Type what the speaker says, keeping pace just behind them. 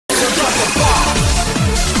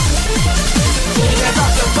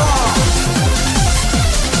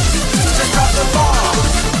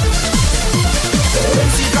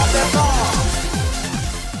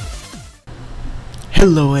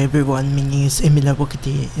Hello everyone, my name is Emil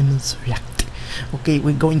Emil's React. Okay,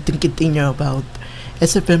 we're going to continue about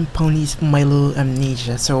SFM Ponies Little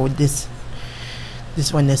Amnesia. So this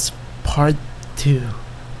one is part 2.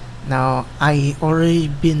 Now I already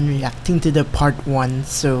been reacting to the part 1,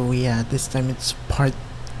 so yeah, this time it's part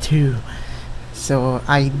 2. So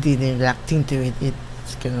I didn't reacting to it.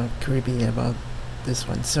 It's kind of creepy about this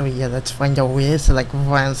one. So yeah, let's find out where it's like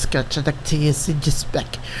violent sketch activities just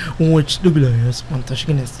back. Watch the glorious montage.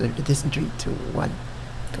 Gonna start with this in 3, 2, 1,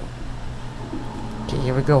 go. Okay,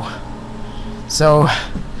 here we go. So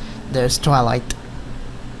there's Twilight.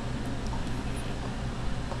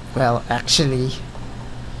 Well, actually,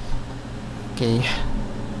 okay.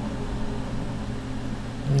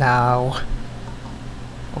 Now,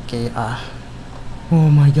 okay. Oh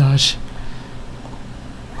my gosh.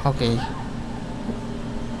 Okay.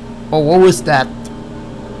 Oh, what was that?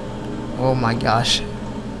 Oh my gosh.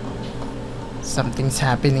 Something's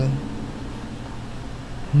happening.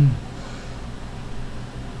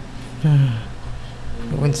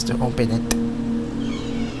 He wants to open it.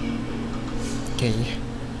 Okay.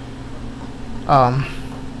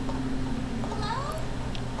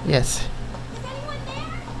 Yes.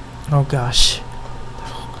 Oh gosh.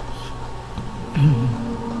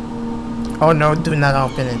 Oh no, do not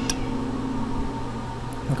open it.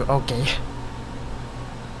 Okay.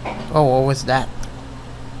 Oh, what was that?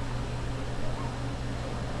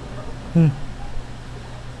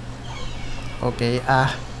 Okay,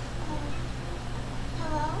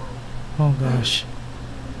 oh gosh.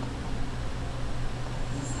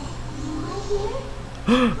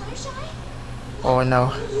 Oh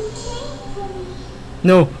no.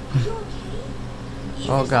 No.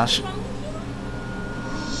 Oh gosh.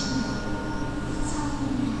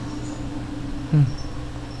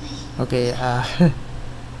 Okay,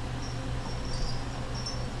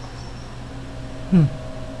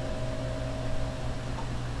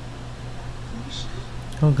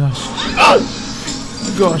 Oh gosh.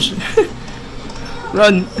 Gosh.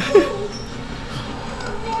 Run.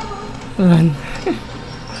 Run.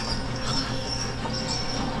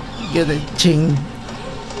 Get a chain.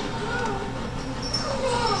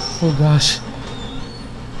 Oh gosh.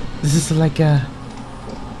 This is like a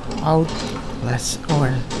outlast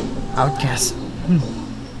or outcast.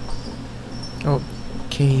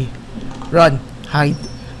 Okay. Run. Hide.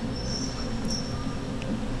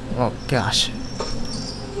 Oh gosh.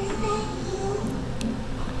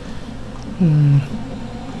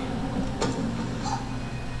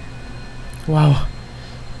 Wow.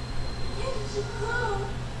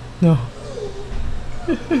 No.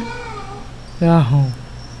 Oh.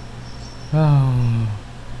 Oh.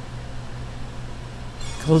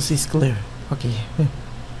 Coast is clear. Okay.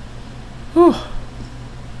 Whew.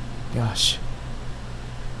 Gosh.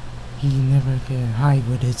 He never can hide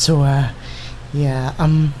with it. So yeah, yeah,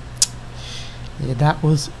 that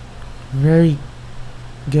was very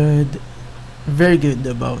good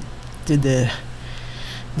about the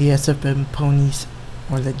SFM Ponies,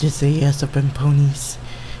 or let's just say SFM Ponies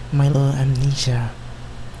Little Amnesia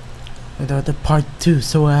without the part 2.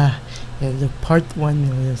 So yeah, the part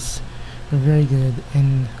 1 was very good,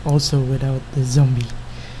 and also without the zombie.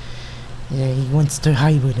 Yeah, he wants to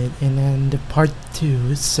hide with it. And then the part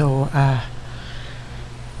 2, so I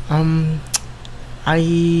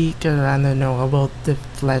kinda know about the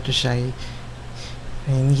fluttershy,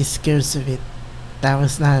 and he's scared of it. That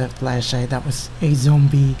was not a fluttershy, that was a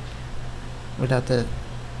zombie without the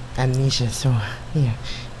amnesia. So yeah,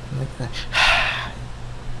 like that.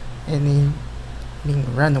 And he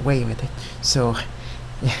being run away with it. So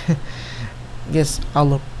yeah, guess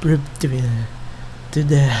I'll approve to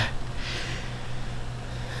the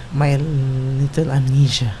my Little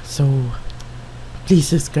Amnesia. So please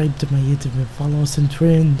subscribe to my YouTube and follow us on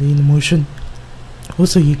Twitter and Dailymotion.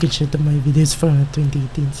 Also, you can share my videos from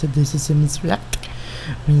 2018. So this is Emil's React.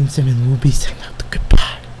 My name is Emil. We'll be signing out. Goodbye.